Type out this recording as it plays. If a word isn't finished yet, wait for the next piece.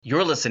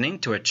You're listening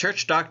to a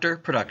Church Doctor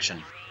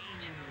production.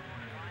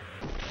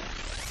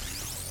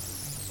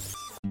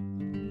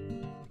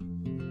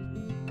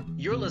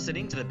 You're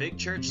listening to the Big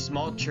Church,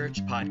 Small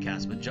Church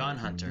podcast with John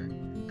Hunter.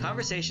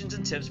 Conversations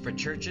and tips for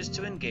churches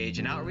to engage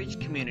in outreach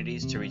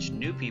communities to reach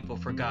new people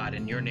for God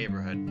in your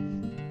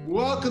neighborhood.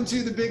 Welcome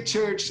to the Big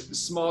Church,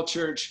 Small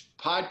Church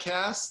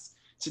podcast.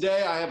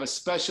 Today I have a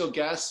special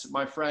guest,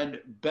 my friend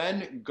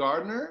Ben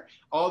Gardner,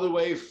 all the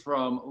way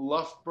from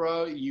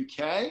Loughborough,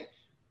 UK.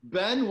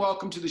 Ben,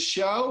 welcome to the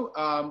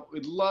show.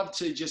 We'd love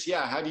to just,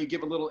 have you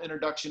give a little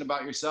introduction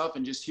about yourself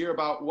and just hear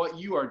about what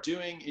you are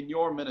doing in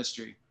your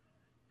ministry.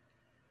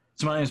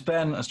 So my name is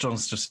Ben, as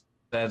John's just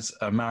said.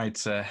 I'm married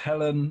to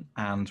Helen,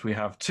 and we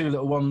have two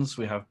little ones.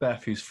 We have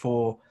Beth, who's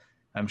 4.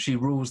 She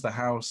rules the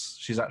house.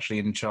 She's actually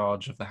in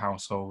charge of the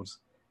household,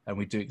 and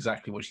we do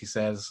exactly what she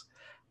says.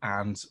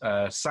 And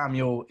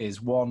Samuel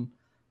is 1.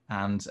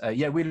 And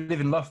we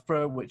live in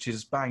Loughborough, which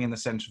is bang in the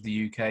centre of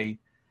the UK.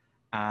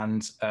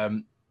 And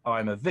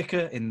I'm a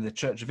vicar in the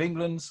Church of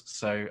England,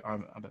 so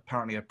I'm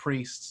apparently a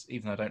priest,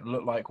 even though I don't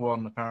look like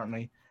one,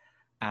 apparently.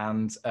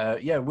 And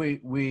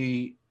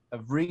we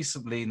have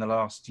recently, in the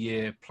last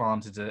year,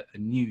 planted a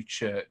new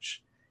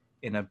church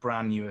in a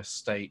brand new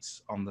estate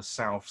on the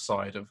south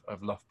side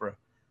of Loughborough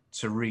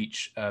to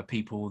reach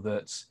people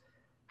that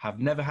have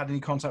never had any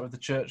contact with the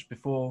church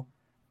before,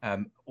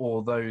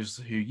 or those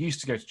who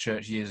used to go to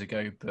church years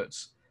ago, but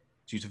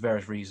due to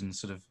various reasons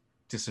sort of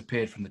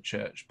disappeared from the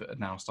church, but are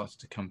now started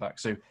to come back.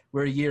 So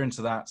we're a year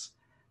into that,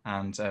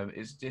 and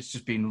it's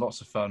just been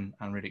lots of fun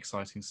and really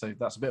exciting. So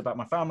that's a bit about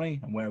my family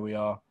and where we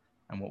are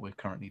and what we're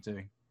currently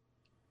doing.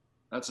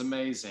 That's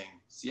amazing.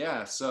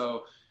 Yeah,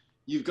 so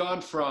you've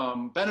gone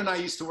from, Ben and I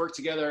used to work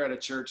together at a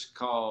church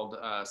called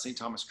St.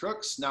 Thomas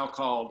Crooks, now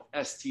called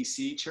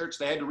STC Church.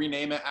 They had to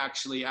rename it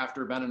actually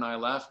after Ben and I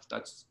left.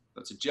 That's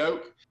a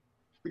joke,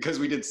 because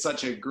we did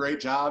such a great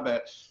job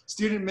at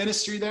student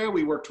ministry there.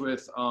 We worked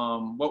with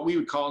what we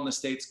would call in the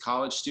States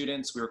college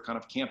students. We were kind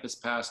of campus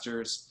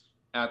pastors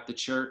at the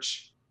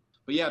church.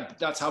 But yeah,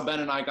 that's how Ben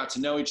and I got to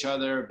know each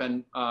other.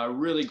 Been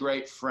really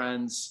great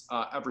friends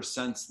ever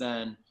since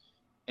then.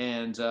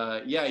 And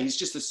he's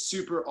just a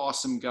super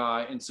awesome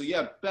guy. And so,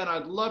 Ben,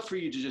 I'd love for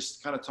you to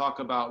just kind of talk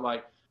about,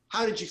 like,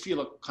 how did you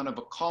feel a kind of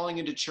a calling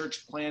into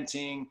church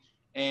planting?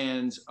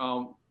 And,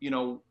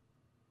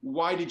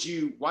 why did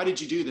you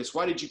do this?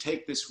 Why did you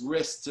take this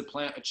risk to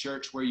plant a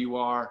church where you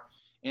are?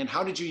 And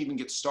how did you even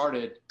get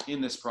started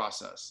in this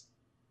process?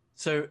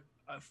 So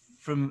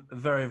from a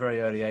very,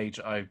 very early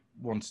age, I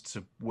wanted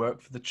to work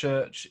for the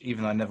church,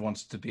 even though I never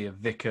wanted to be a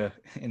vicar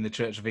in the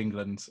Church of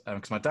England,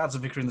 because my dad's a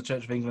vicar in the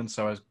Church of England.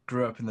 So I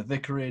grew up in the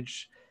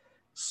vicarage,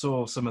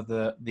 saw some of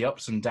the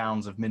ups and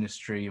downs of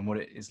ministry and what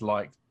it is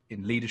like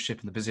in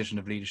leadership and the position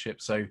of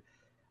leadership. So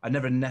I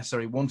never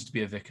necessarily wanted to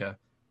be a vicar.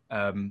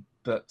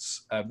 But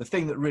the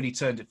thing that really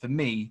turned it for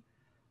me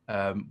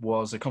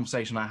was a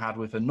conversation I had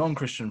with a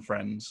non-Christian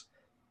friend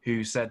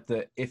who said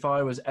that if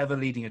I was ever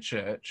leading a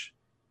church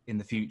in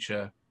the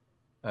future,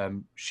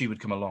 she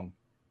would come along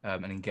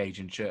and engage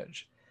in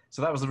church.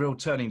 So that was the real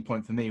turning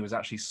point for me, was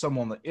actually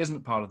someone that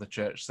isn't part of the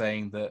church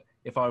saying that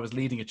if I was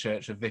leading a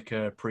church, a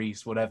vicar, a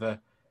priest, whatever,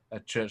 a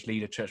church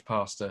leader, church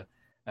pastor,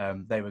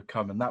 they would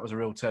come. And that was a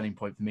real turning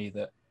point for me,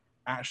 that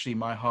actually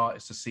my heart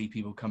is to see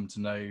people come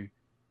to know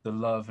the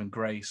love and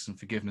grace and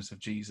forgiveness of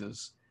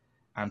Jesus,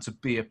 and to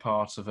be a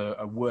part of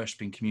a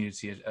worshiping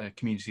community, a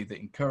community that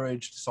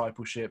encourage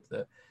discipleship,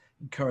 that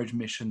encourage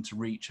mission to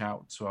reach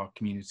out to our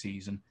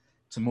communities and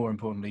to, more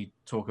importantly,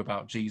 talk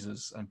about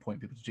Jesus and point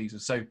people to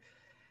Jesus.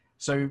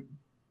 So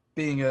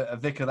being a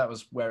vicar, that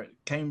was where it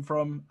came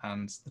from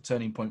and the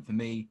turning point for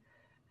me.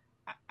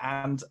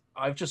 And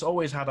I've just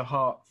always had a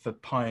heart for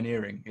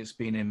pioneering. It's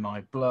been in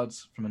my blood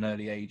from an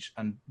early age,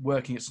 and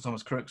working at St.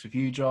 Thomas Crooks with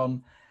you,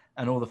 John,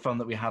 and all the fun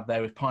that we had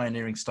there with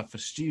pioneering stuff for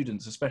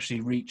students,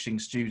 especially reaching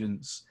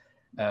students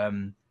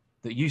that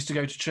used to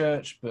go to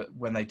church, but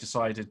when they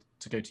decided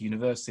to go to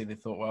university, they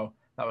thought, well,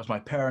 that was my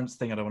parents'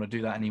 thing, I don't want to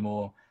do that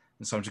anymore.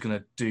 And so I'm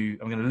going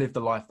to live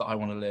the life that I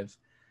want to live.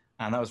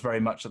 And that was very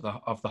much at the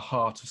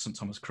heart of St.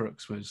 Thomas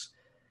Crooks, was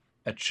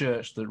a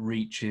church that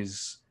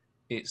reaches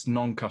its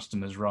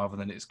non-customers rather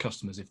than its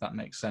customers, if that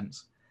makes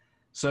sense.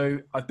 So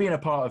I've been a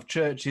part of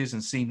churches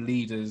and seen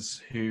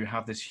leaders who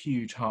have this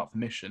huge heart for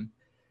mission.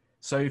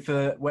 So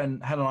when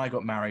Helen and I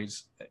got married,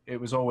 it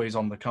was always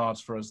on the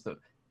cards for us that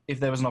if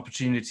there was an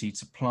opportunity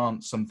to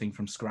plant something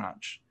from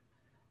scratch,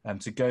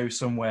 to go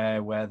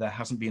somewhere where there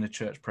hasn't been a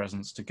church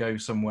presence, to go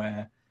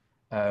somewhere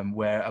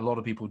where a lot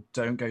of people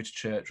don't go to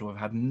church or have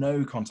had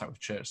no contact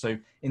with church. So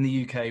in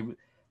the UK,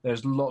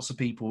 there's lots of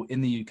people in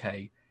the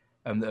UK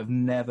that have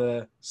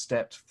never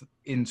stepped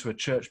into a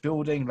church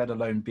building, let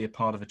alone be a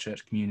part of a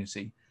church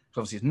community.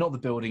 So obviously it's not the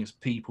building, it's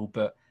people,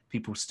 but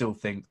people still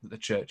think that the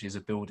church is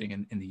a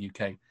building in the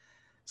UK.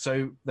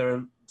 So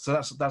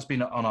that's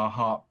been on our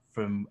heart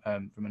from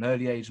an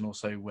early age, and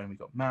also when we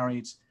got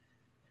married.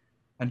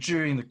 And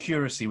during the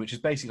curacy, which is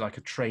basically like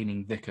a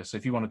training vicar. So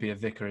if you want to be a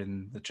vicar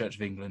in the Church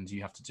of England,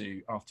 you have to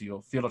do, after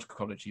your theological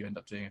college, you end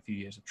up doing a few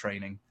years of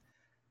training.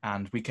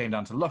 And we came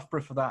down to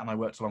Loughborough for that, and I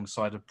worked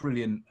alongside a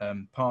brilliant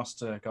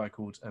pastor, a guy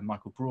called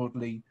Michael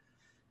Broadley.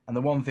 And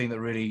the one thing that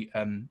really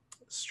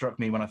struck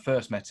me when I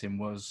first met him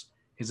was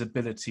his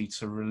ability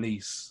to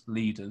release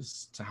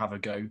leaders to have a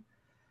go,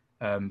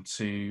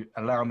 to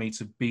allow me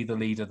to be the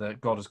leader that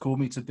God has called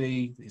me to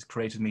be, that He's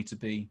created me to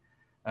be,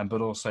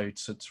 but also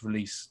to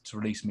release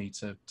me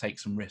to take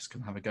some risk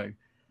and have a go.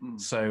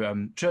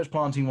 So church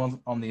planting was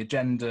on the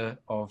agenda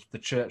of the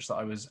church that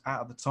I was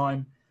at the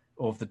time,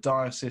 of the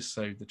diocese.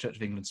 So the Church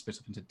of England split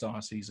up into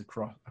dioceses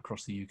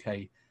across the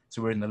UK.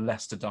 So we're in the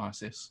Leicester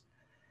diocese.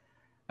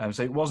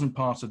 So it wasn't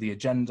part of the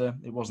agenda,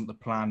 it wasn't the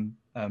plan,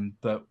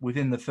 but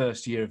within the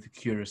first year of the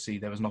curacy,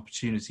 there was an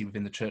opportunity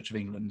within the Church of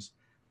England.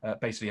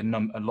 Basically,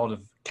 a lot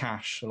of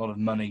cash, a lot of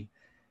money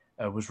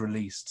was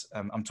released.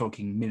 I'm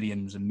talking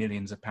millions and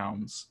millions of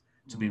pounds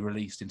to be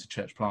released into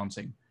church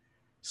planting.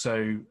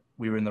 So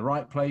we were in the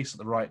right place at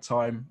the right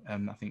time,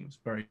 and I think it was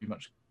very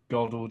much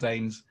God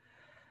ordained.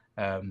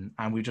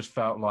 And we just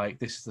felt like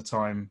this is the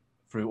time,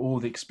 through all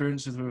the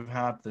experiences we've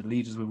had, the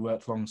leaders we've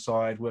worked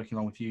alongside, working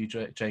along with you,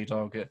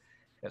 J-Dog,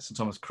 at St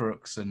Thomas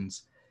Crooks, and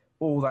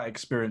all that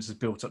experience has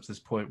built up to this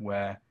point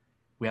where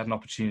we had an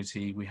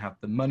opportunity. We had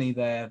the money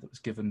there that was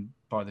given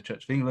by the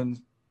Church of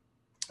England.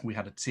 We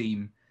had a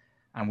team,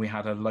 and we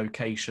had a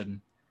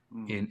location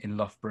in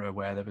Loughborough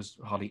where there was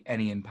hardly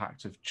any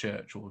impact of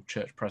church or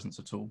church presence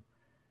at all.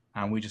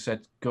 And we just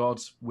said,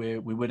 God,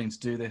 we're willing to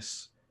do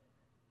this.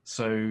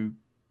 So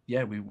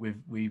yeah,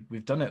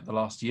 we've done it the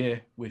last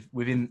year. We've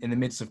in the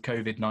midst of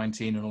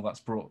COVID-19 and all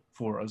that's brought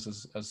for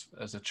us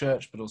as a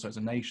church, but also as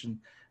a nation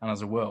and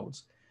as a world.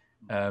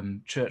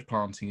 Church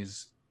planting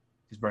is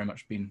very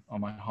much been on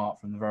my heart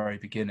from the very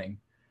beginning,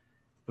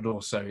 but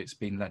also it's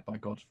been led by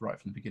God right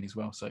from the beginning as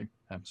well. So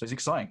it's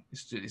exciting.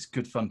 It's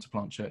good fun to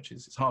plant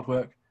churches. It's hard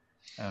work,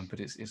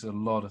 but it's a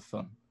lot of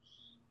fun.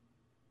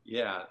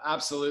 Yeah,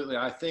 absolutely.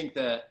 I think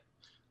that,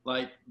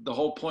 like, the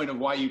whole point of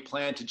why you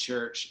plant a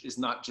church is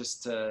not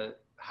just to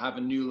have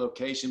a new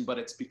location, but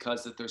it's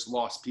because that there's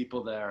lost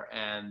people there,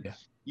 and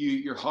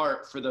your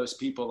heart for those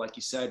people, like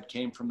you said,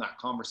 came from that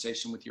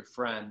conversation with your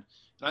friend.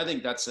 And I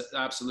think that's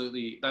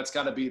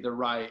got to be the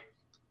right.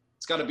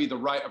 It's got to be the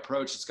right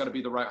approach. It's got to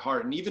be the right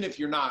heart. And even if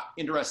you're not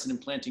interested in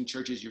planting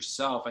churches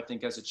yourself, I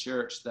think as a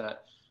church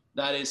that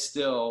is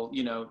still,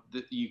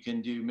 that you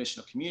can do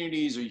missional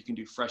communities, or you can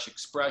do fresh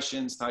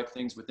expressions type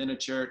things within a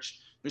church.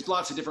 There's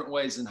lots of different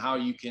ways in how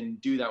you can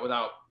do that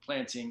without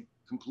planting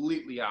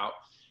completely out.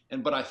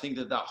 But I think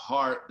that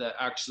heart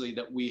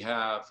that we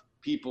have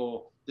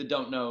people that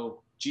don't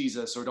know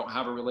Jesus or don't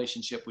have a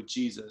relationship with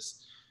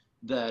Jesus,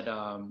 that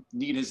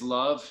need His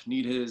love,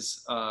 need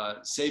His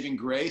saving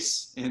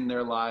grace in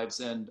their lives.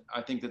 And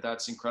I think that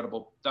that's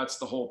incredible. That's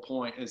the whole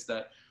point, is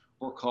that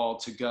we're called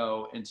to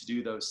go and to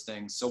do those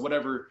things. So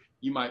whatever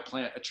you might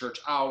plant a church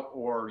out,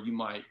 or you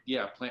might,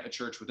 plant a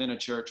church within a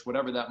church,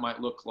 whatever that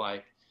might look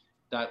like,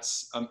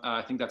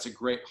 I think that's a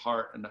great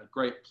heart and a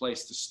great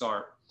place to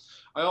start.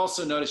 I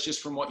also noticed,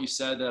 just from what you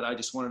said, that I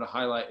just wanted to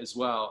highlight as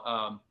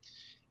well,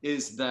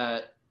 is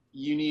that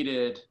you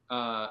needed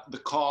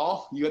the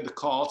call. You had the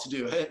call to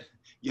do it.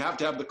 You have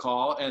to have the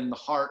call and the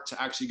heart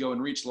to actually go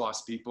and reach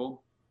lost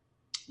people.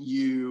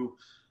 You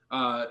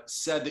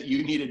said that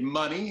you needed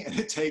money, and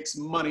it takes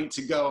money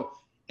to go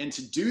and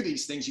to do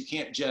these things. You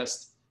can't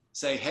just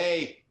say,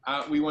 hey,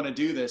 we want to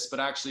do this, but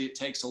actually it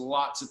takes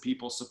lots of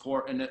people's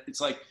support. And it's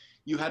like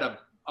you had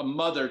a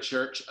mother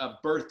church, a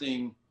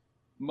birthing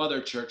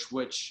mother church,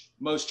 which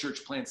most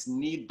church plants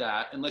need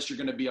that, unless you're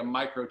going to be a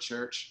micro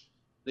church,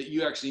 that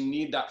you actually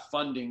need that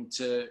funding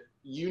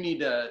you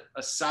need a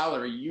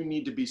salary, you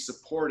need to be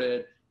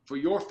supported for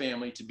your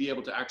family to be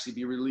able to actually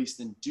be released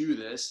and do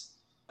this.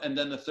 And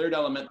then the third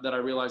element that I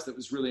realized that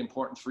was really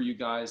important for you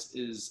guys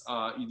is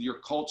your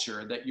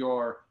culture, that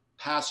your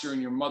pastor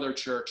and your mother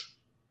church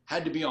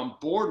had to be on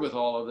board with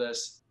all of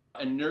this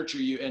and nurture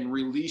you and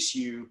release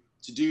you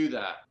to do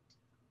that.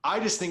 I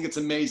just think it's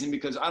amazing,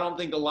 because I don't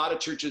think a lot of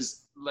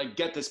churches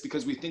get this,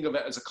 because we think of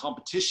it as a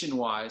competition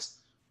wise,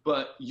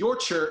 but your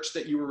church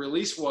that you were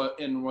released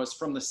in was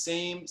from the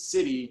same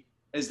city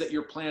as that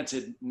you're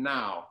planted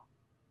now.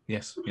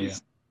 Yes.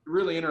 It's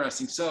really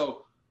interesting.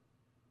 So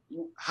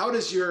how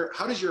does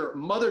your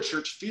mother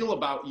church feel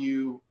about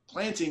you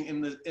planting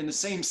in the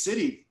same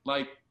city?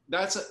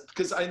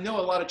 Because I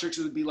know a lot of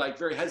churches would be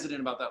very hesitant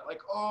about that.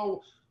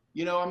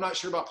 I'm not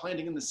sure about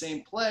planting in the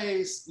same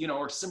place,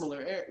 or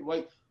similar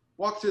area.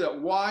 Walk through that.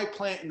 Why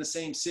plant in the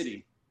same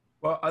city?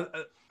 Well,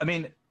 I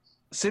mean,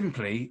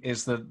 simply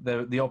is that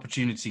the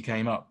opportunity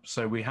came up.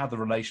 So we had the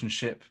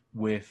relationship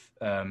with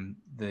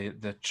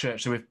the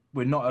church. So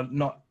we're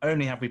not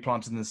only have we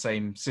planted in the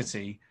same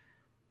city,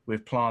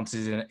 we've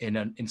planted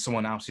in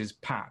someone else's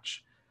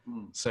patch.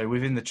 So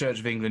within the Church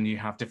of England, you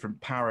have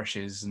different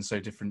parishes, and so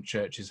different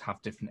churches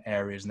have different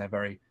areas, and they're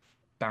very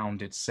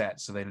bounded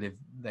set. So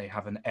they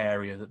have an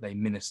area that they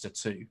minister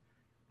to,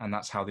 and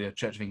that's how the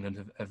Church of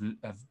England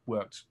have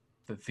worked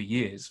for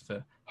years,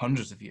 for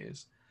hundreds of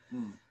years.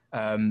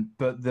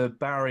 But the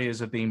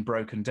barriers are being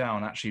broken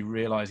down, actually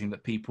realizing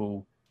that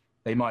people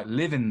They might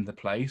live in the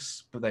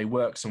place, but they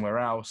work somewhere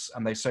else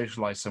and they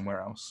socialize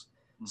somewhere else.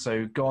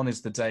 So gone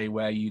is the day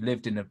where you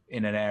lived in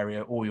an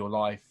area all your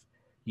life.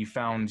 You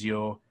found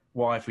your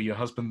wife or your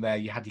husband there.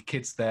 You had your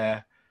kids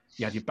there.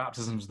 You had your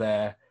baptisms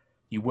there.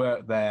 You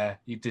worked there.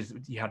 You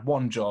had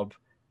one job,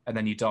 and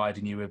then you died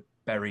and you were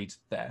buried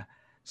there.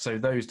 So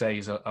those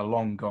days are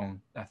long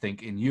gone, I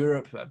think, in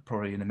Europe,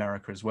 probably in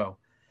America as well.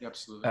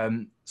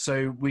 Absolutely.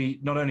 So we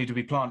not only did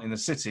we plant in the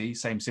city,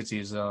 same city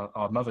as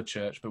our mother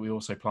church, but we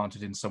also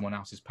planted in someone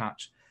else's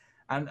patch.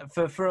 And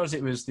for us,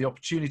 it was the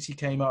opportunity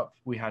came up.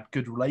 We had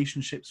good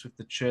relationships with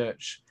the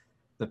church,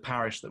 the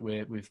parish that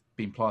we've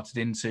been planted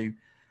into.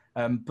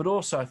 But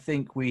also, I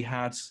think we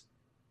had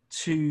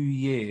 2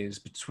 years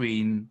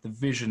between the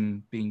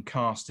vision being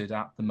casted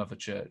at the mother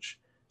church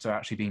to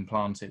actually being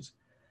planted.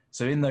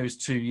 So in those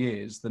 2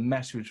 years, the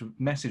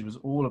message was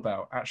all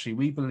about, actually,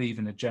 we believe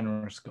in a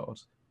generous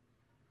God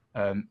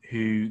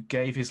who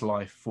gave his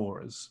life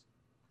for us.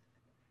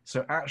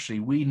 So actually,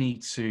 we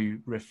need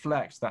to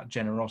reflect that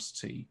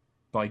generosity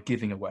by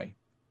giving away,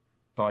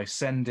 by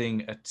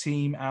sending a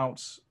team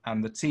out.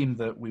 And the team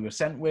that we were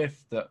sent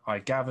with, that I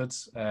gathered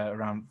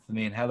around for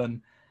me and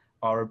Helen,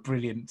 are a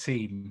brilliant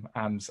team.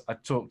 And I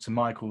talked to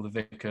Michael, the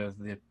vicar of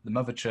the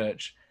mother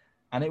church,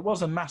 and it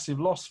was a massive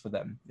loss for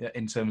them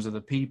in terms of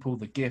the people,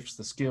 the gifts,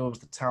 the skills,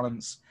 the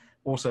talents,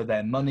 also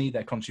their money,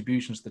 their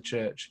contributions to the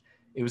church.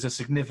 It was a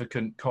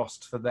significant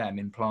cost for them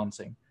in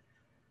planting.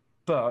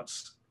 But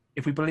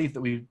if we believe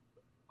that we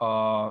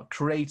are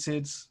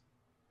created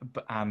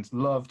and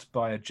loved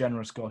by a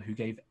generous God who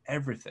gave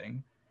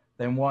everything,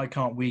 then why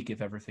can't we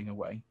give everything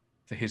away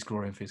for his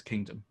glory and for his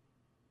kingdom?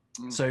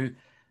 So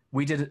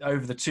we did,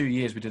 over the 2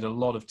 years, we did a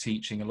lot of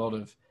teaching, a lot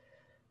of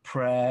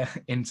prayer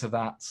into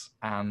that,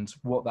 and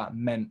what that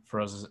meant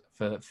for us,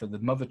 for the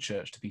mother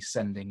church to be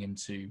sending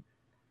into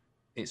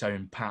its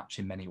own patch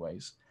in many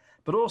ways.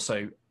 But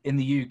also in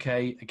the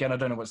UK, again, I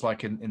don't know what it's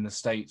like in the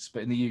States,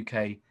 but in the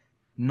UK,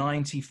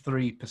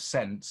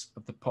 93%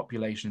 of the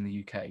population in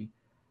the UK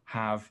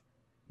have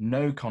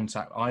no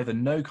contact, either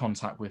no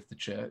contact with the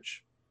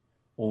church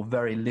or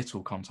very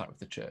little contact with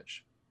the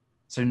church.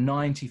 So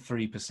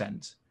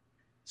 93%.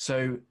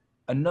 So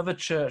another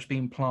church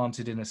being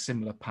planted in a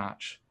similar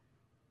patch,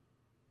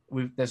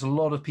 there's a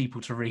lot of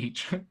people to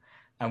reach,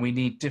 and we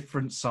need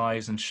different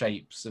size and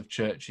shapes of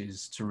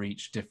churches to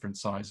reach different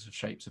sizes of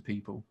shapes of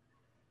people.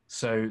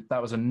 So that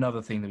was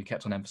another thing that we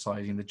kept on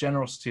emphasizing, the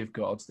generosity of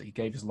God, that he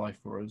gave his life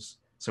for us.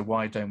 So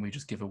why don't we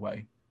just give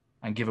away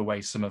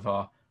some of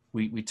our,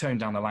 we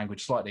toned down the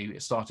language slightly.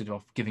 It started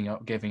off giving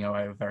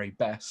away our very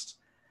best,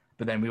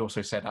 but then we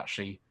also said,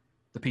 actually,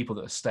 the people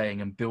that are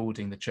staying and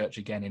building the church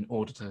again in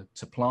order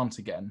to plant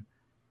again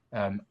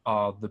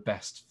are the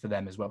best for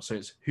them as well. So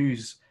it's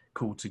who's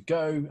called to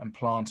go and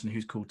plant and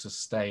who's called to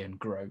stay and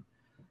grow.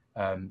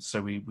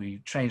 So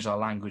we changed our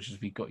language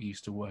as we got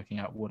used to working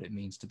out what it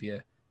means to be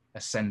a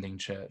sending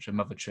church, a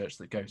mother church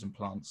that goes and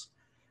plants.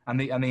 And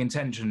the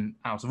intention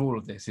out of all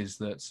of this is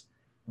that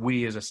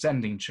we as a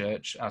sending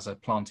church, as a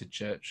planted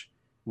church,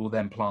 will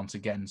then plant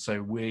again.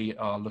 So we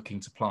are looking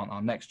to plant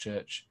our next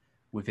church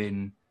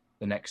within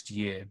the next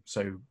year.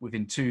 So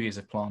within 2 years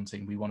of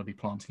planting, we want to be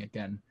planting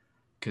again.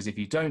 Because if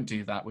you don't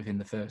do that within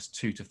the first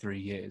 2 to 3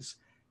 years,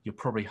 you're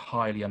probably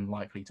highly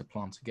unlikely to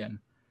plant again,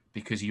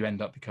 because you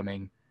end up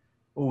becoming,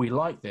 oh, we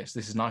like this.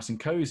 This is nice and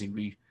cozy.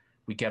 We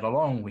get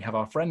along. We have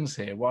our friends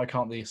here. Why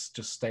can't this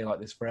just stay like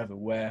this forever?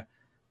 Where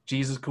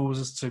Jesus calls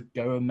us to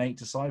go and make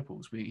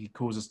disciples. He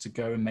calls us to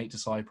go and make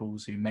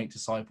disciples,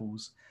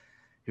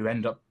 who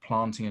end up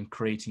planting and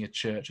creating a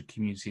church, a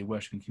community, a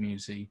worshiping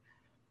community.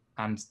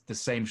 And the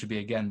same should be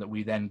again, that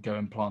we then go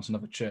and plant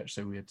another church.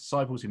 So we are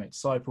disciples who make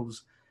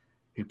disciples,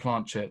 who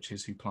plant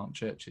churches, who plant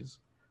churches.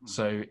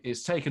 So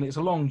it's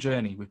a long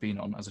journey we've been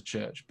on as a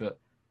church, but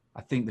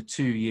I think the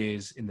 2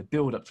 years in the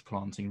build up to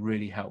planting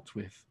really helped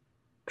with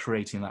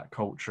creating that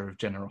culture of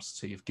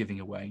generosity, of giving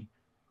away,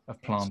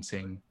 of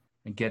planting,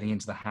 and getting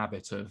into the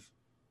habit of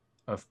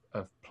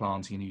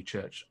planting a new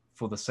church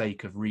for the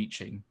sake of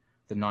reaching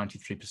the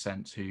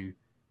 93% who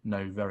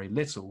know very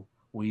little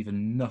or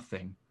even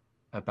nothing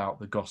about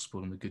the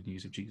gospel and the good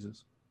news of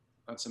Jesus.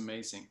 That's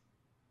amazing.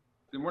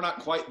 And we're not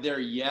quite there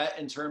yet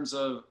in terms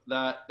of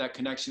that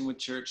connection with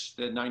church,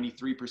 the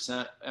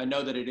 93%. I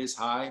know that it is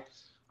high.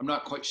 I'm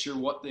not quite sure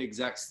what the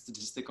exact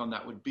statistic on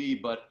that would be,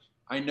 but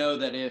I know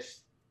that if,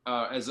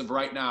 as of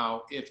right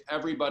now, if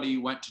everybody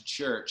went to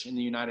church in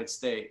the United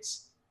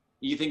States,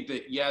 you think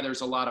that, yeah,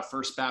 there's a lot of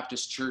First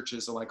Baptist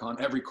churches like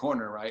on every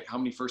corner, right? How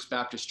many First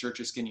Baptist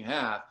churches can you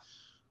have?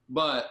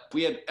 But if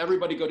we had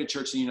everybody go to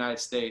church in the United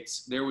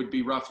States, there would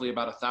be roughly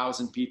about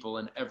 1,000 people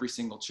in every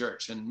single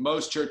church. And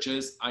most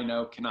churches, I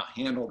know, cannot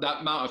handle that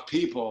amount of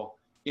people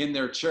in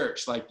their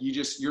church. Like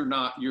you're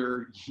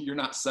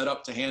not set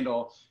up to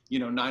handle,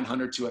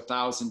 900 to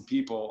 1,000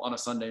 people on a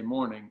Sunday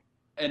morning.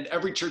 And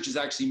every church is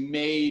actually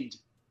made,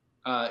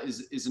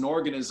 is an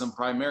organism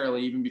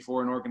primarily, even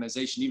before an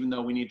organization, even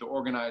though we need to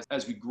organize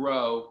as we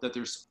grow, that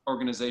there's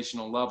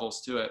organizational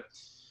levels to it.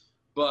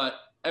 But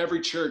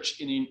every church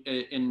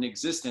in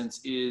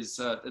existence is,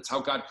 that's how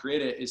God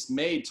created it, is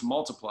made to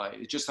multiply.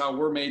 It's just how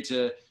we're made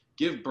to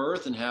give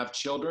birth and have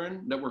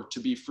children, that we're to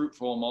be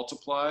fruitful and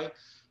multiply.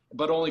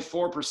 But only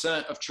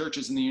 4% of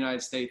churches in the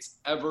United States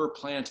ever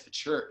plant a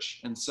church.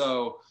 And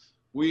so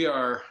we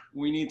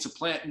need to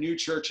plant new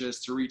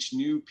churches to reach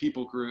new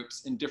people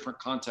groups in different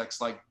contexts,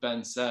 like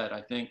Ben said.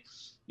 I think,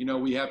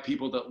 we have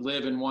people that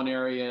live in one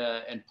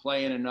area and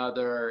play in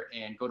another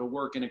and go to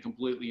work in a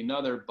completely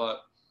another,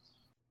 but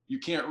you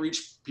can't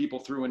reach people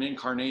through an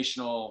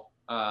incarnational,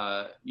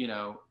 a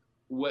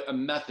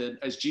method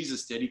as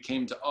Jesus did. He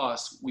came to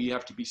us. We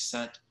have to be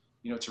sent,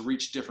 to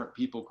reach different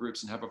people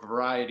groups and have a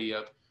variety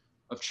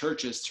of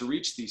churches to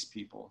reach these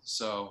people.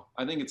 So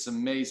I think it's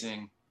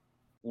amazing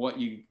what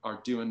you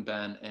are doing,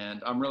 Ben.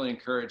 And I'm really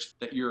encouraged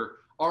that you're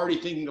already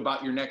thinking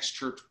about your next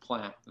church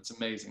plant. That's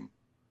amazing.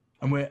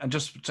 And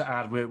just to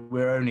add,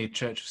 we're only a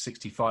church of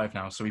 65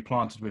 now. So we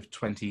planted with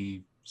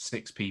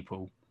 26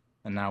 people,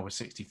 and now we're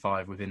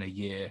 65 within a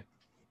year.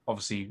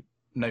 Obviously,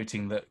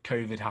 noting that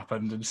COVID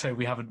happened, and so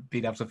we haven't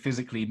been able to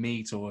physically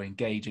meet or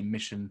engage in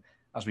mission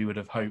as we would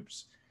have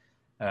hoped.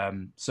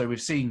 So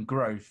we've seen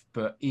growth,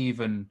 but you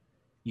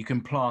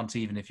can plant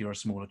even if you're a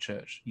smaller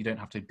church. You don't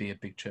have to be a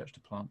big church to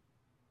plant.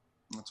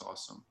 That's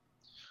awesome.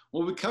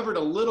 Well, we covered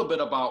a little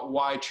bit about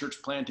why church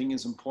planting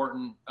is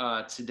important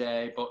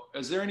today, but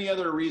is there any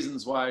other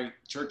reasons why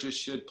churches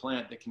should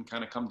plant that can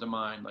kind of come to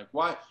mind? Like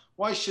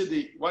why should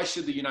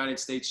the United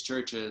States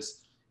churches,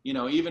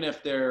 even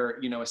if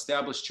they're,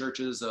 established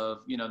churches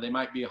of, they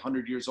might be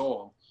 100 years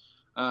old,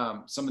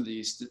 some of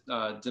these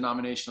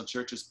denominational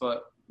churches,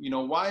 but,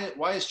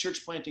 why is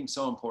church planting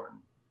so important?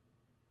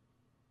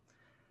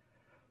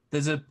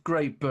 There's a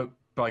great book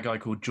by a guy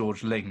called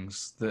George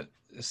Lings that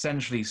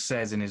essentially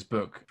says in his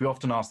book, we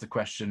often ask the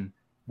question,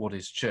 what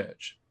is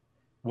church?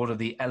 What are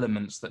the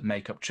elements that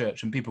make up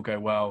church? And people go,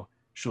 well,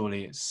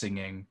 surely it's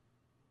singing,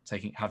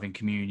 having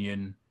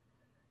communion,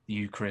 the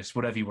Eucharist,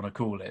 whatever you want to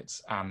call it,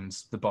 and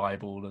the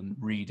Bible and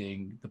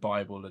reading the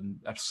Bible and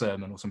a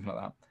sermon or something like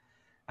that.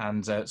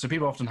 And so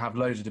people often have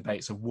loads of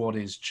debates of what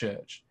is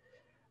church.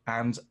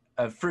 And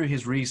through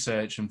his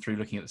research and through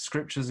looking at the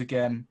scriptures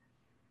again,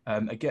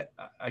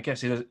 I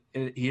guess he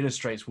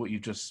illustrates what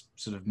you've just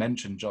sort of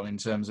mentioned, John, in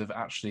terms of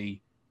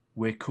actually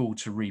we're called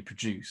to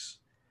reproduce.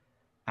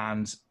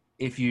 And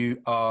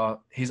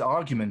his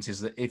argument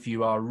is that if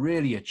you are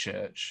really a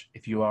church,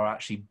 if you are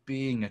actually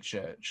being a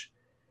church,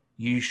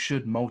 you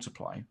should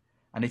multiply.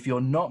 And if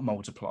you're not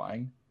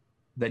multiplying,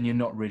 then you're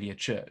not really a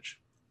church.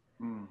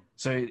 Mm.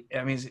 So,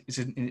 I mean, it's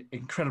an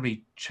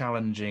incredibly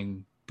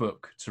challenging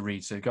book to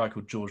read. So a guy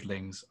called George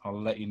Lings, I'll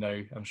let you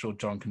know. I'm sure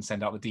John can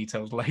send out the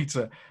details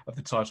later of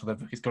the title of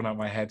the book. It's gone out of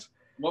my head.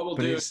 What we'll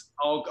do is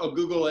I'll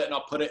Google it and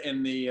I'll put it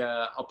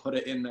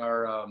in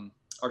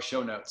our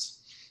show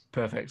notes.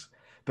 Perfect.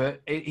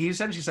 But he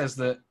essentially says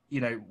that,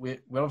 we're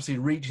obviously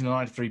reaching the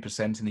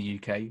 93% in the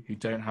UK who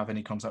don't have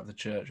any contact with the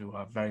church, who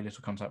have very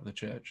little contact with the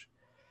church.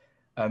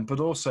 But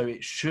also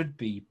it should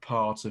be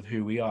part of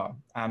who we are.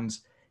 And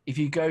if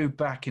you go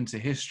back into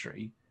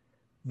history,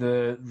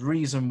 the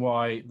reason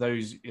why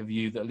those of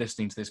you that are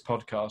listening to this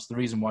podcast, the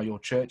reason why your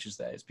church is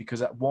there is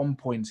because at one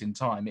point in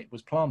time it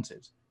was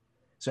planted.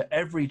 So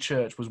every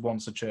church was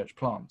once a church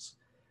plant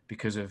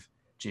because of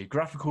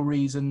geographical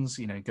reasons,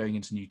 going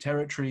into new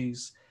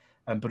territories,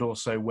 but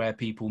also where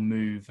people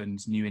move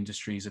and new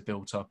industries are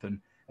built up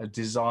and a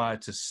desire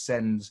to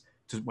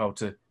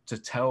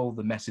tell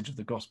the message of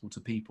the gospel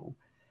to people.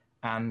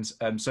 And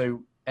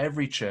so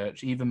every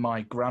church, even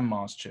my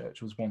grandma's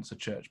church, was once a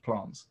church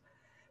plant.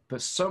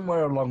 But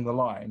somewhere along the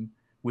line,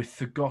 we've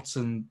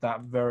forgotten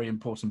that very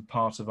important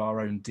part of our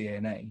own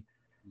DNA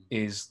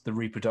is the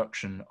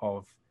reproduction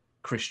of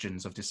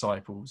Christians, of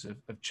disciples,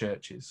 of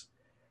churches.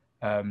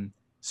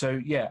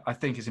 So, I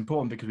think it's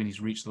important because we need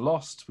to reach the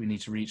lost. We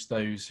need to reach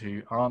those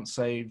who aren't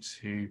saved,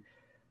 who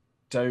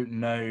don't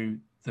know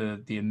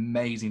the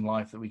amazing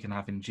life that we can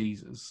have in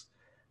Jesus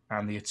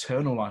and the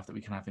eternal life that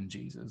we can have in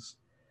Jesus.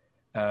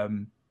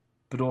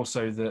 But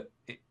also that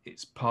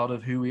it's part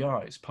of who we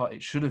are.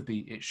 It should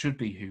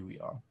be who we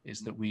are, is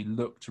that we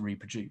look to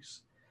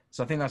reproduce.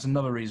 So I think that's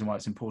another reason why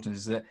it's important,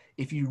 is that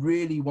if you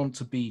really want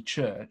to be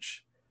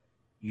church,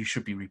 you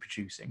should be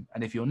reproducing.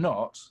 And if you're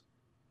not,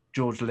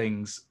 George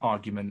Ling's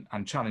argument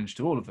and challenge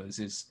to all of us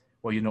is,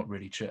 well, you're not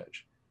really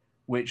church,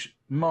 which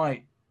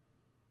might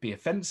be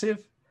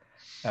offensive,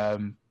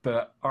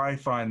 but I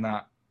find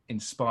that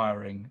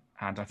inspiring,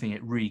 and I think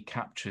it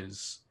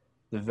recaptures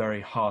the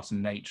very heart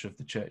and nature of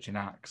the church in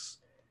Acts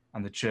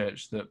and the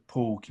church that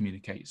Paul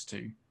communicates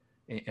to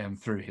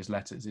through his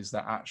letters, is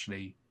that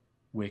actually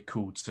we're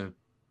called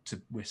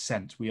we're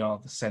sent. We are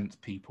the sent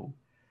people,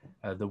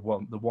 the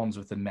ones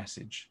with the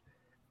message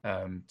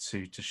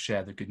to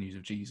share the good news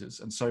of Jesus.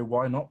 And so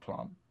why not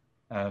plant?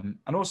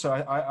 And also,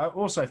 I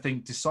also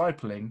think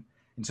discipling,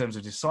 in terms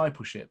of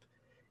discipleship,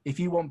 if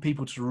you want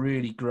people to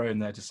really grow in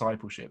their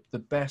discipleship, the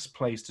best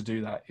place to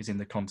do that is in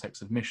the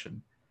context of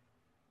mission.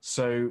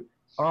 So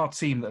our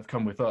team that have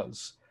come with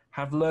us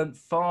have learned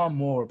far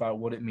more about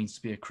what it means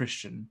to be a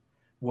Christian,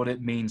 what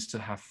it means to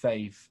have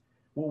faith,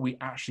 what we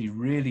actually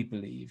really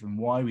believe and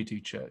why we do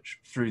church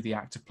through the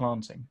act of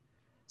planting.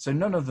 So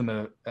none of them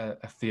are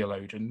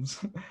theologians.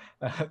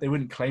 They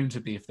wouldn't claim to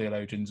be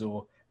theologians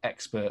or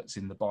experts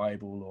in the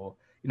Bible, or,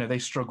 they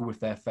struggle with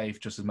their faith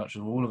just as much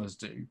as all of us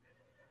do.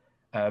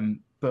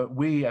 But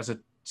we as a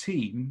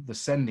team, the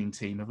sending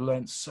team, have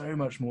learned so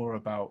much more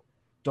about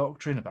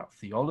doctrine, about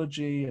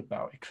theology,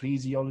 about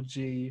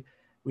ecclesiology,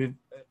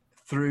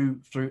 through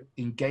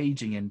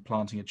engaging in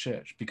planting a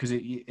church. Because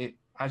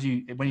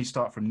when you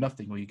start from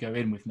nothing, or you go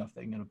in with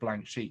nothing and a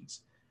blank sheet,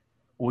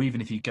 or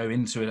even if you go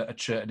into a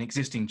church, an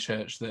existing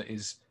church that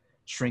is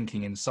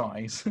shrinking in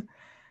size,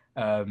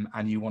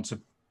 and you want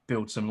to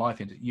build some life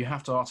into it, you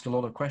have to ask a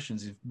lot of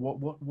questions.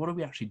 What are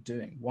we actually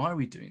doing? Why are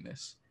we doing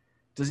this?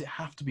 Does it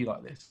have to be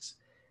like this?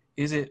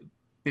 Is it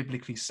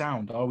biblically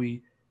sound? Are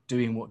we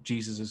doing what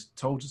Jesus has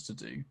told us to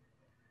do?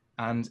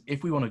 And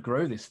if we want to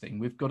grow this thing,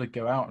 we've got to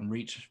go out and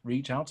reach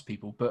out to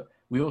people. But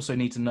we also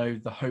need to know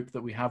the hope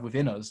that we have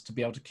within us to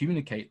be able to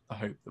communicate the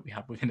hope that we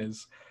have within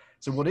us.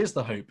 So what is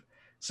the hope?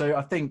 So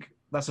I think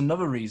that's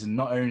another reason.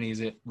 Not only is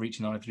it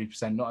reaching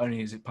 93%, not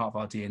only is it part of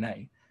our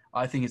DNA,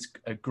 I think it's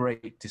a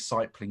great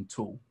discipling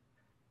tool.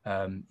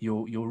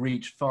 You'll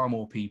reach far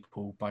more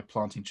people by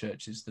planting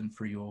churches than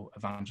through your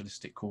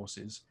evangelistic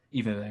courses.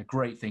 Even though they're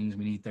great things,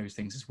 we need those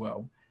things as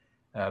well.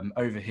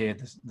 Over here,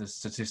 the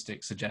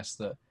statistics suggest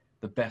that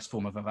the best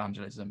form of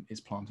evangelism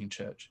is planting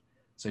church.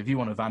 So if you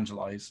want to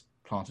evangelize,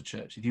 plant a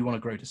church. If you want to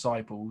grow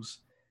disciples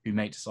who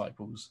make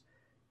disciples,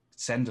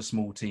 send a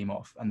small team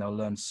off, and they'll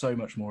learn so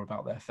much more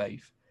about their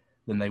faith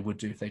than they would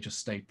do if they just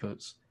stayed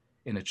put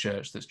in a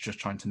church that's just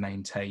trying to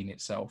maintain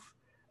itself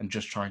and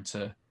just trying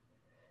to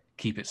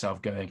keep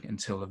itself going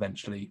until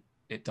eventually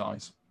it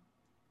dies.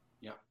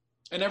 Yeah.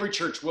 And every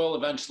church will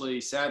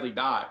eventually sadly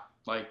die.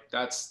 Like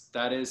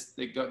every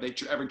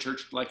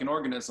church, like an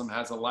organism,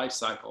 has a life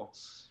cycle.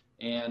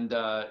 And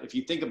if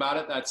you think about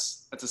it,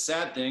 that's a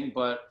sad thing,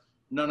 but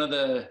none of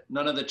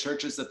the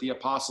churches that the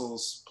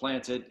apostles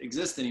planted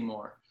exist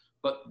anymore.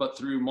 But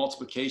through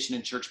multiplication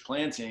and church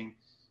planting,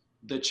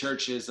 the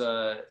church is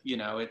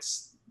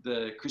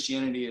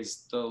Christianity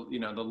is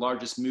the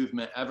largest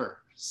movement ever.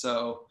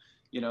 So,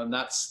 and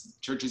that's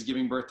churches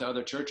giving birth to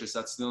other churches.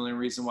 That's the only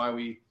reason why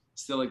we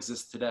still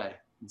exist today.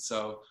 And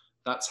so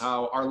that's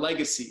how our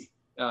legacy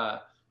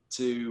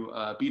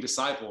to be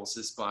disciples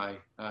is by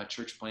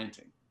church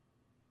planting.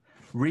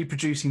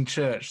 Reproducing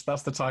Church.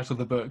 That's the title of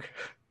the book.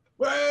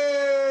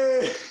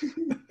 Way!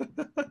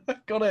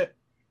 Got it.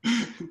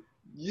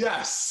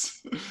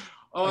 Yes.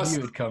 I knew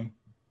it would come.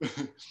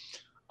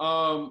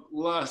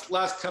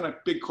 Last kind of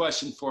big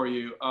question for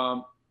you.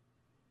 All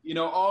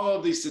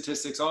of these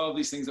statistics, all of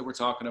these things that we're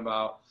talking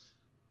about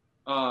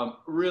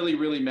really,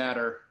 really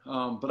matter.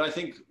 But I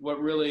think what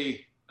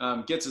really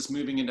gets us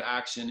moving into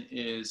action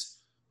is,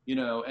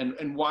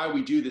 and why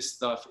we do this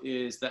stuff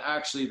is that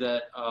actually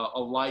that a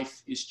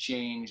life is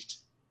changed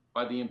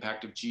by the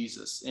impact of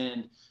Jesus.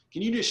 And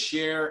can you just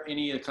share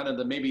any kind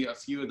of maybe a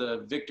few of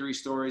the victory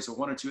stories, or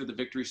one or two of the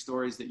victory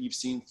stories that you've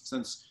seen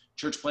since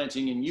church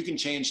planting? And you can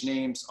change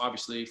names,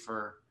 obviously,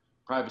 for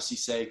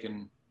privacy's sake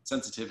and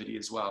sensitivity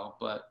as well.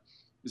 But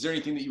is there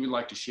anything that you would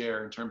like to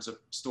share in terms of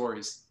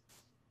stories?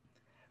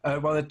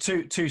 Well, there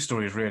are two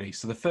stories, really.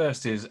 So the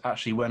first is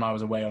actually when I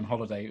was away on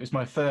holiday. It was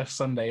my first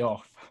Sunday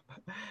off.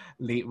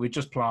 We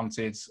just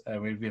planted.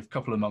 We'd be a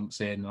couple of months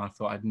in, and I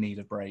thought I'd need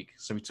a break.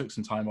 So we took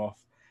some time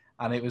off.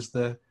 And it was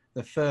the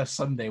first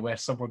Sunday where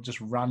someone just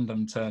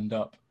random turned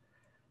up.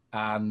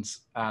 And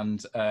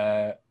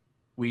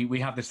we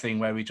have this thing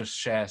where we just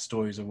share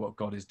stories of what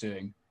God is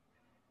doing.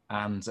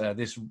 And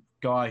this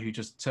guy who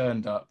just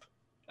turned up,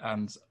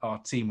 and our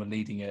team were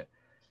leading it,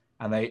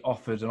 and they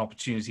offered an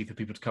opportunity for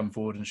people to come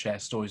forward and share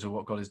stories of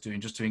what God is doing,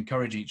 just to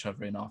encourage each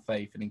other in our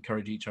faith and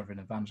encourage each other in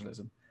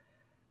evangelism.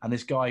 And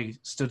this guy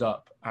stood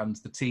up, and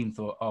the team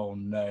thought, oh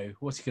no,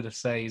 what's he going to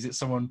say? Is it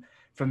someone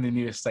from the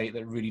new estate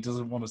that really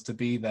doesn't want us to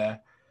be there?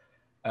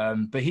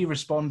 But he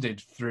responded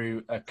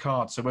through a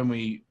card. So when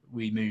we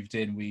moved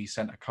in, we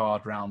sent a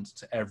card round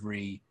to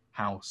every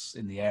house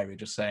in the area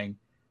just saying,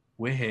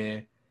 we're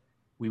here,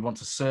 we want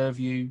to serve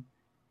you,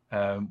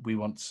 we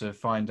want to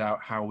find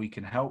out how we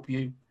can help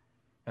you.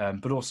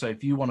 But also,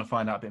 if you want to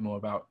find out a bit more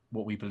about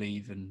what we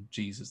believe in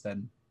Jesus,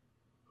 then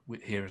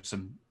here are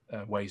some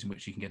ways in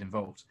which you can get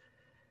involved.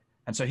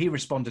 And so he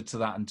responded to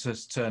that and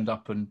just turned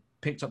up and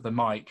picked up the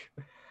mic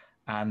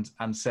and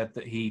said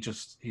that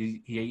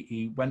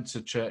he went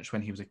to church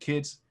when he was a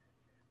kid.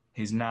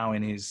 He's now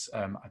in his,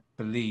 I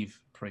believe,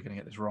 probably going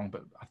to get this wrong,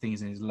 but I think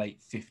he's in his late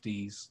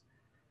 50s.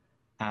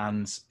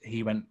 And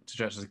he went to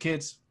church as a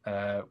kid,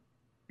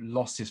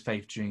 lost his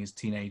faith during his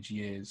teenage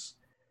years,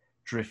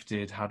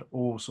 drifted, had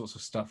all sorts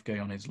of stuff going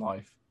on in his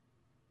life.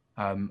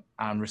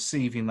 And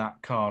receiving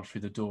that card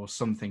through the door,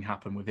 something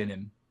happened within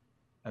him.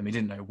 He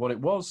didn't know what it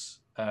was.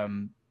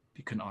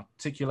 He couldn't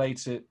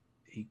articulate it.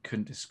 He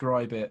couldn't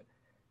describe it.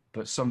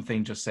 But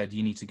something just said,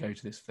 you need to go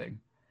to this thing.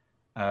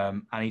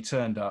 And he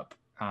turned up,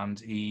 and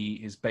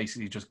he is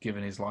basically just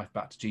given his life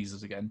back to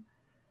Jesus again.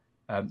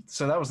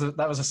 So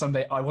that was a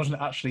Sunday I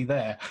wasn't actually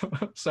there.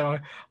 So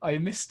I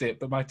missed it,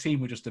 but my team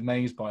were just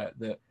amazed by it,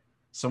 that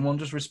someone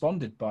just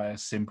responded by a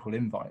simple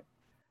invite.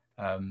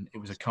 It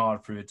was a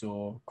card through a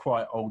door,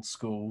 quite old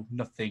school,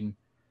 nothing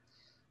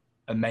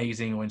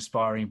amazing or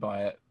inspiring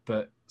by it,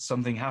 but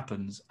something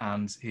happens,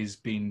 and he's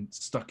been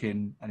stuck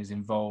in and is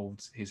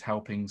involved. He's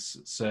helping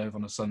serve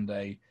on a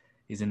Sunday.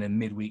 He's in a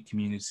midweek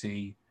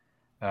community.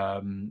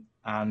 The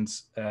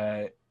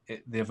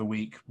other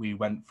week we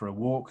went for a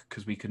walk,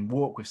 because we can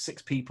walk with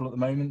 6 people at the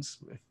moment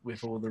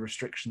with all the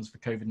restrictions for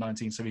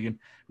COVID-19. So we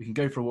can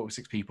go for a walk with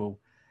 6 people.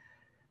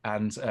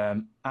 And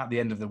at the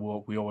end of the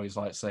walk, we always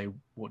like say,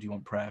 what do you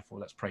want prayer for?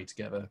 Let's pray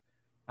together.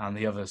 And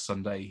the other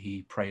Sunday,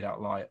 he prayed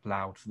out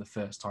loud for the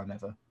first time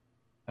ever.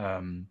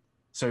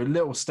 So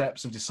little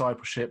steps of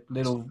discipleship,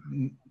 little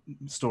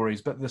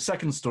stories. But the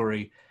second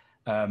story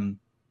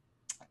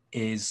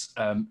is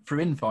through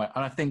invite.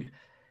 And I think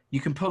you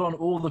can put on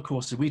all the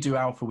courses. We do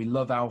Alpha. We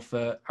love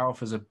Alpha.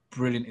 Alpha's a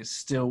brilliant. It's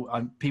still,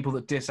 people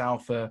that diss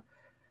Alpha,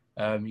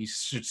 you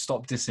should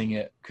stop dissing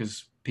it,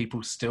 because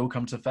people still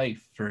come to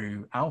faith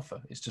through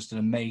Alpha. It's just an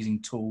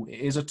amazing tool.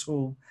 It is a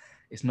tool.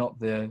 It's not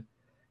the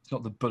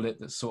bullet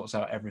that sorts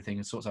out everything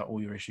and sorts out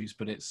all your issues,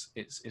 but it's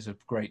a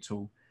great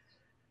tool.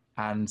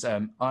 And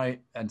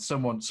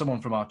someone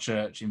from our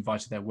church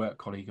invited their work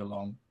colleague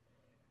along,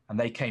 and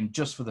they came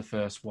just for the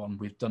first one.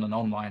 We've done an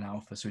online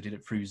Alpha, so we did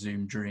it through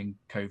Zoom during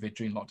COVID,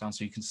 during lockdown,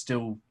 so you can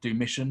still do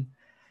mission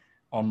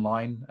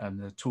online, and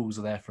the tools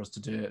are there for us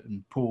to do it.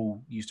 And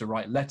Paul used to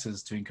write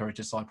letters to encourage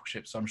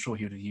discipleship, so I'm sure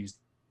he would have used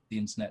the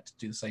internet to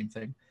do the same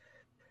thing.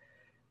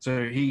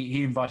 So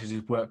he invited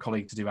his work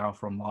colleague to do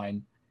Alpha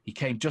online. He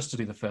came just to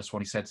do the first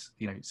one. He said to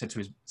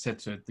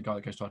the guy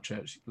that goes to our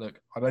church,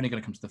 look, I'm only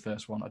going to come to the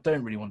first one. I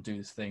don't really want to do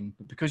this thing,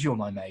 but because you're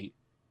my mate,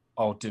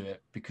 I'll do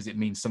it, because it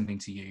means something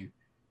to you.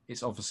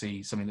 It's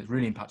obviously something that's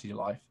really impacted your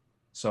life.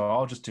 So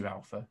I'll just do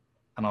Alpha,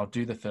 and I'll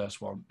do the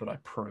first one, but I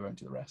probably won't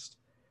do the rest.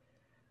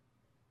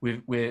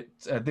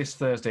 This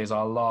Thursday is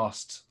our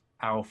last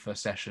Alpha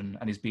session,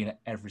 and he's been at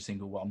every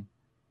single one.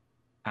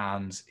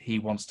 And he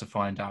wants to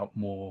find out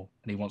more,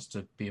 and he wants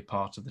to be a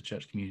part of the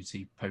church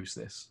community post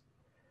this.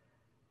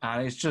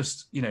 And it's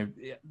just,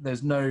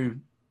 there's no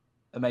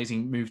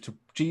amazing move to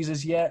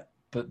Jesus yet,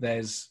 but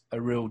there's a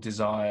real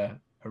desire,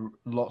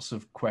 lots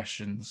of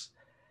questions.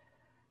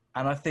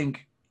 And I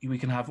think we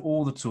can have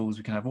all the tools,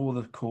 we can have all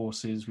the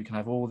courses, we can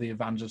have all the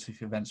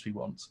evangelistic events we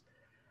want.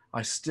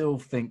 I still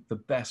think the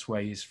best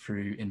way is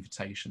through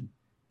invitation,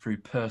 through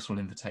personal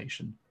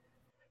invitation.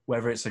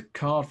 Whether it's a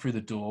card through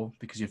the door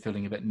because you're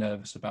feeling a bit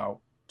nervous about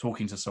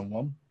talking to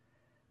someone,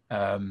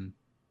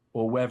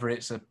 or whether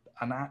it's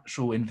an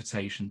actual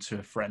invitation to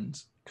a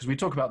friend. Because we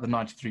talk about the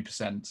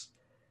 93%,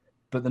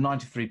 but the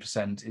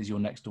 93% is your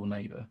next door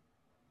neighbor.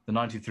 The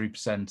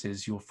 93%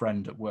 is your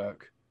friend at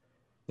work.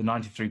 The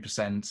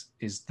 93%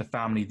 is the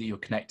family that you're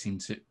connecting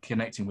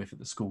with at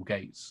the school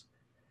gates.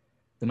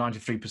 The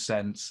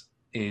 93%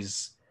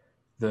 is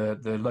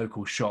the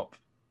local shop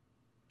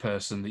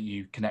person that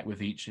you connect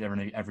with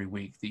every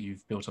week, that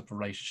you've built up a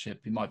relationship.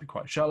 It might be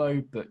quite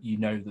shallow, but you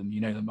know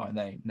them by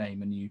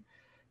name, and you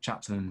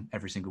chat to them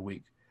every single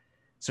week.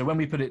 So when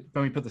we put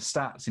the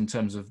stats in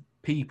terms of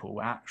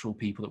people, actual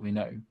people that we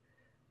know,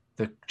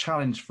 the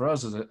challenge for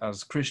us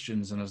as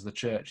Christians and as the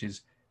church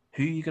is,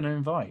 who are you going to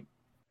invite?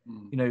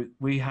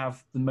 We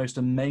have the most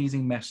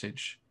amazing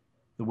message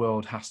the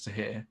world has to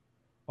hear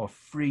of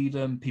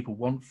freedom. People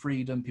want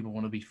freedom. People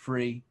want to be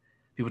free.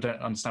 People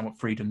don't understand what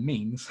freedom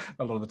means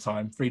a lot of the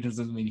time. Freedom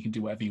doesn't mean you can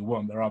do whatever you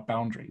want. There are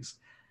boundaries.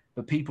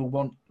 But people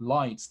want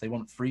light. They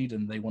want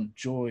freedom. They want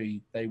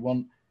joy. They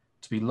want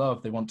to be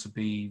loved. They want to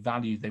be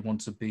valued. They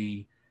want to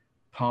be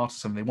part of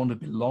something. They want to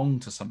belong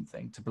to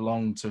something, to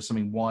belong to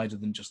something wider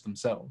than just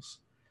themselves.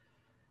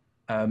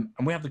 And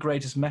we have the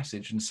greatest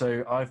message. And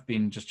so I've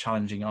been just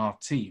challenging our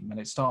team. And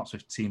it starts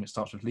with team. It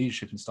starts with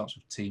leadership, and starts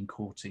with team,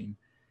 core team.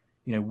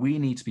 We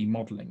need to be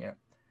modeling it.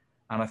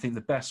 And I think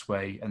the best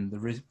way, and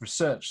the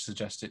research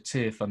suggests it,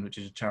 Tear Fund, which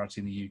is a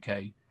charity in the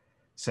UK,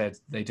 said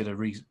they did a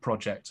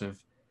project of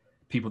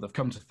people that have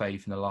come to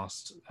faith in the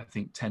last, I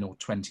think, 10 or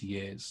 20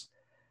 years.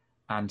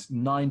 And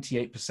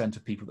 98%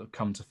 of people that have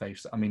come to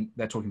faith, I mean,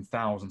 they're talking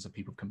thousands of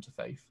people have come to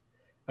faith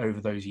over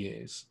those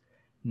years.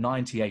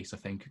 98, I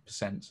think,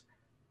 %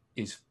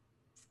 is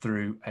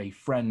through a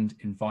friend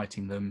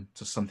inviting them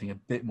to something a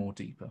bit more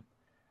deeper,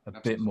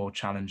 bit more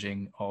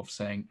challenging, of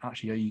saying,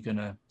 actually, are you going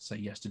to say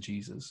yes to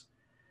Jesus?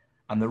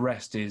 And the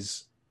rest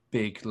is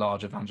big,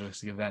 large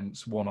evangelistic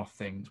events, one-off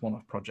things,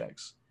 one-off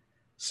projects.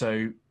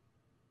 So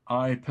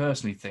I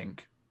personally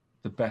think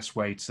the best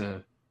way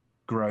to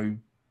grow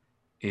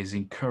is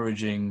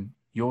encouraging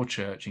your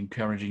church,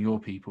 encouraging your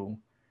people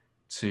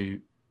to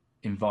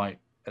invite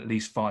at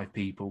least 5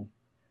 people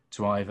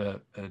to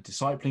either a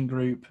discipling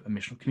group, a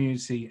missional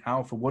community,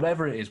 Alpha,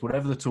 whatever it is,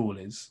 whatever the tool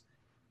is.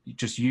 You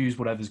just use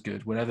whatever's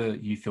good, whatever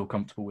you feel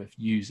comfortable with,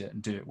 use it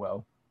and do it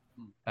well.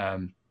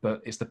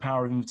 But it's the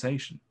power of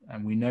invitation,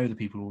 and we know the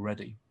people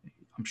already.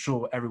 I'm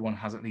sure everyone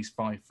has at least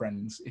 5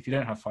 friends. If you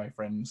don't have 5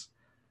 friends,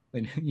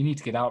 then you need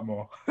to get out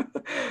more.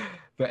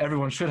 But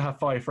everyone should have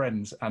 5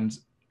 friends, and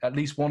at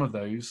least one of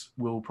those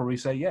will probably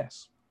say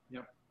yes.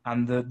 Yep.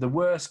 And the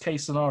worst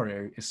case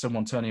scenario is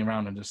someone turning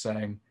around and just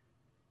saying,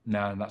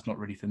 no, that's not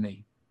really for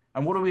me.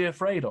 And what are we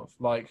afraid of?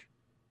 Like,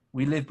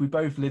 we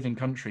both live in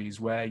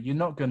countries where you're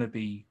not going to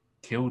be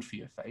killed for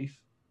your faith.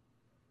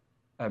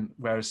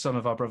 Whereas some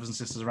of our brothers and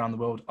sisters around the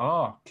world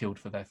are killed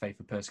for their faith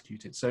or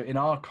persecuted. So in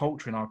our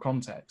culture, in our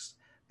context,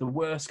 the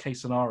worst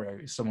case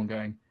scenario is someone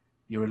going,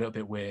 you're a little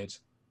bit weird.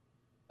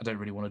 I don't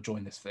really want to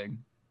join this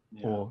thing.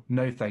 Yeah. Or,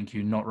 no, thank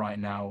you, not right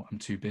now. I'm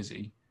too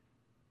busy.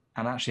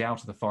 And actually out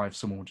of the 5,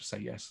 someone will just say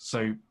yes.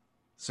 So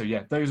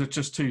yeah, those are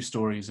just 2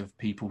 stories of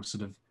people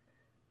sort of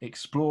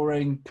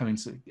exploring, coming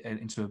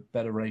into a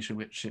better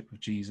relationship with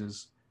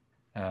Jesus.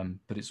 But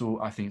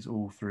I think it's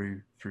all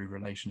through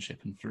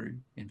relationship and through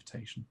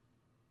invitation.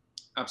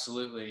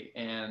 Absolutely.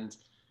 And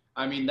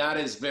I mean, that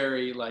is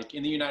very, like,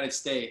 in the United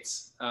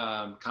States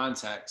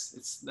context,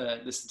 it's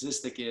the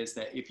statistic is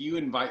that if you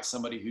invite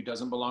somebody who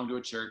doesn't belong to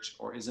a church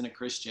or isn't a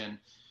Christian,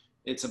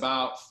 it's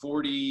about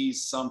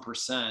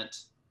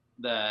 40%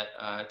 that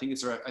I think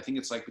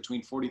it's like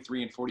between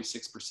 43 and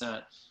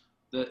 46%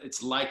 that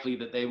it's likely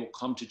that they will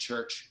come to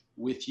church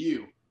with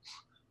you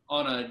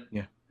and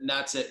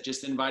that's it,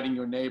 just inviting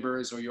your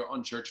neighbors or your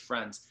unchurched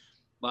friends.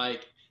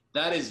 Like,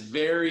 that is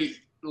very,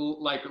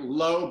 like,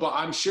 low, but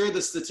I'm sure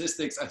the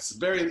statistics, it's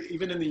very,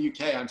 even in the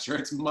UK, I'm sure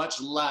it's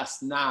much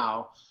less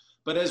now.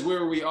 But as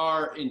where we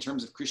are in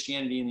terms of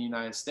Christianity in the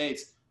United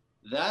States,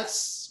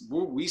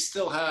 we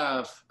still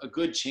have a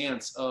good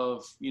chance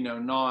of,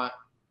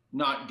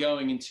 not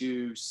going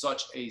into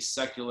such a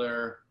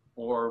secular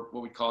or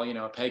what we call,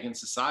 a pagan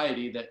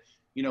society that,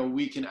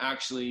 we can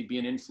actually be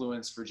an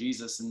influence for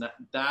Jesus. And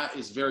that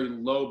is very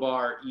low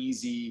bar,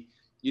 easy.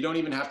 You don't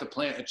even have to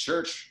plant a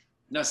church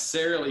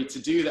necessarily to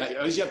do that.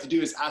 All you have to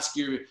do is ask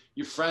your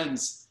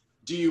friends,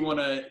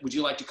 would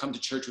you like to come to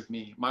church with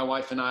me? My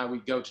wife and I, we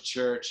go to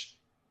church.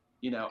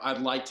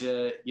 I'd like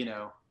to,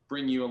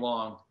 bring you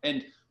along.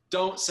 And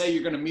don't say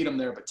you're going to meet them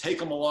there, but take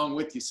them along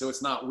with you so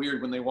it's not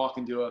weird when they walk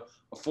into a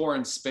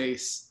foreign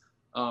space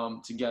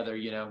together.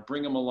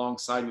 Bring them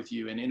alongside with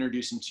you and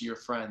introduce them to your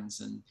friends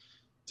and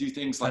do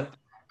things like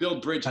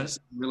build bridges,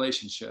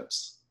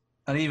 relationships.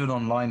 And even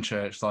online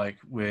church, like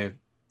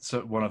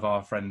one of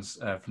our friends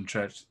from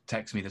church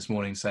texted me this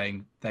morning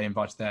saying they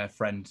invited their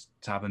friend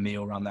to have a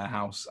meal around their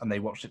house and they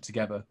watched it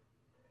together,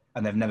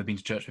 and they've never been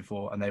to church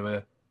before and they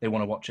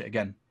want to watch it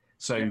again.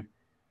 So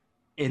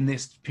in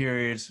this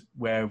period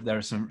where there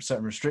are some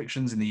certain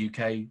restrictions in the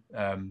UK,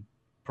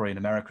 probably in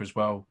America as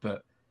well,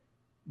 but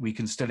we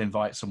can still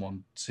invite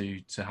someone to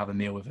have a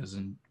meal with us,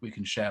 and we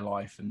can share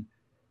life and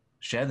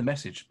share the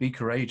message. Be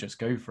courageous.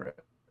 Go for it.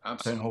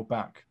 Absolutely. Don't hold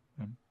back.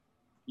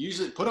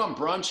 Usually put on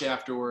brunch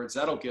afterwards.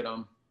 That'll get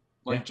them.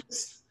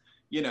 Just,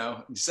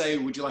 say,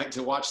 would you like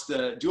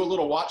to do a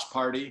little watch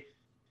party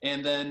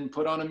and then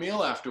put on a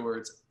meal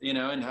afterwards,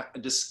 and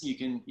just, you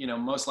can,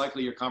 most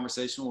likely your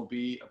conversation will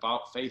be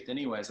about faith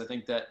anyways. I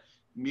think that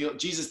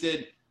Jesus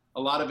did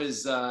a lot of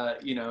his,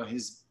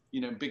 his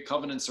big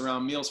covenants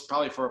around meals,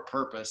 probably for a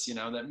purpose,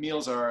 that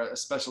meals are a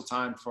special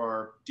time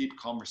for deep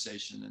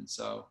conversation. And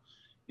so,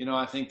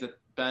 I think that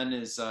Ben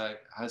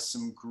has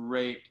some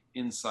great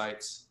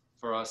insights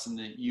for us in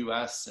the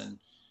U.S. And,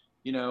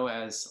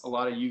 as a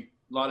lot of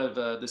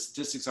the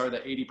statistics are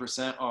that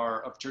 80%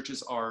 of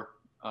churches are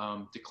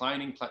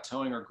declining,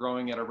 plateauing, or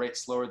growing at a rate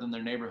slower than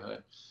their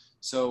neighborhood.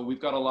 So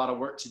we've got a lot of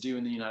work to do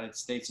in the United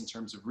States in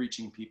terms of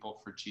reaching people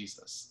for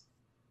Jesus.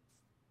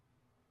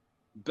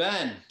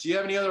 Ben, do you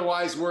have any other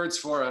wise words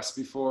for us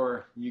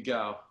before you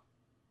go?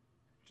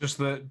 Just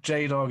that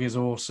J-Dog is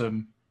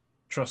awesome.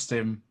 Trust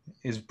him.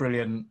 He's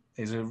brilliant.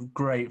 He's a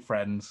great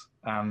friend.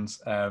 And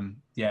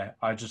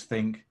I just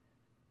think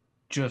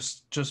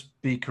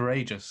just be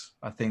courageous.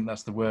 I think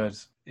that's the word,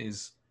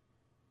 is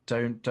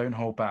don't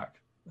hold back,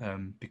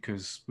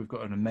 because we've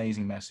got an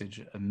amazing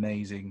message,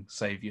 amazing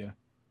Savior.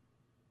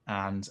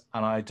 And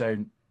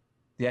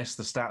yes,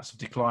 the stats of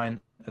decline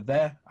are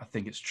there. I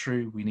think it's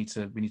true. We need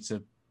to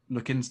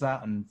look into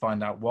that and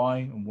find out why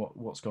and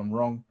what's gone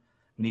wrong.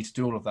 We need to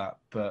do all of that,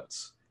 but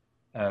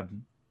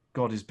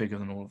God is bigger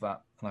than all of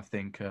that. And I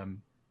think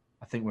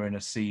we're in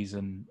a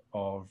season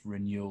of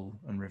renewal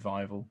and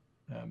revival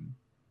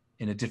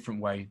in a different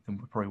way than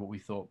probably what we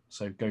thought.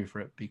 So go for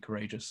it. Be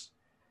courageous,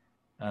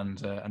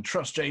 and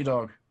trust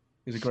J-Dog.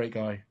 He's a great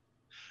guy.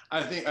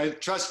 I think I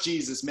trust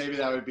Jesus. Maybe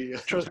that would be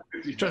trust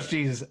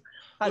Jesus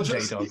and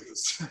J-Dog.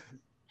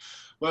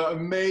 Well,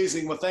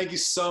 amazing. Well, thank you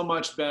so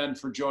much, Ben,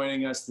 for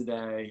joining us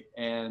today,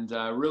 and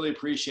really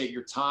appreciate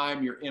your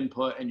time, your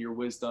input, and your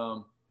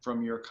wisdom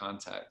from your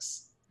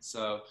context.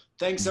 So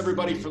thanks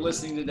everybody for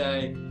listening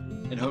today,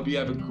 and hope you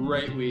have a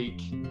great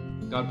week.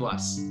 God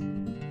bless.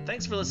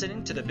 Thanks for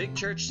listening to the Big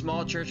Church,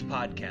 Small Church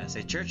podcast,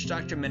 a Church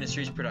Doctor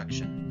Ministries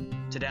production.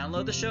 To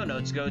download the show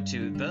notes, go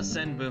to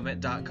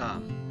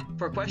thesendmovement.com.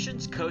 For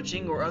questions,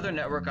 coaching, or other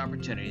network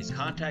opportunities,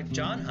 contact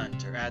John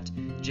Hunter at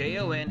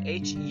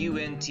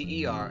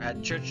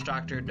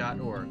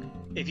jonhunter@churchdoctor.org.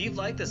 If you've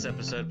liked this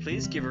episode,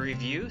 please give a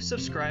review,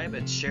 subscribe,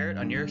 and share it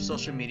on your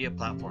social media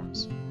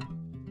platforms.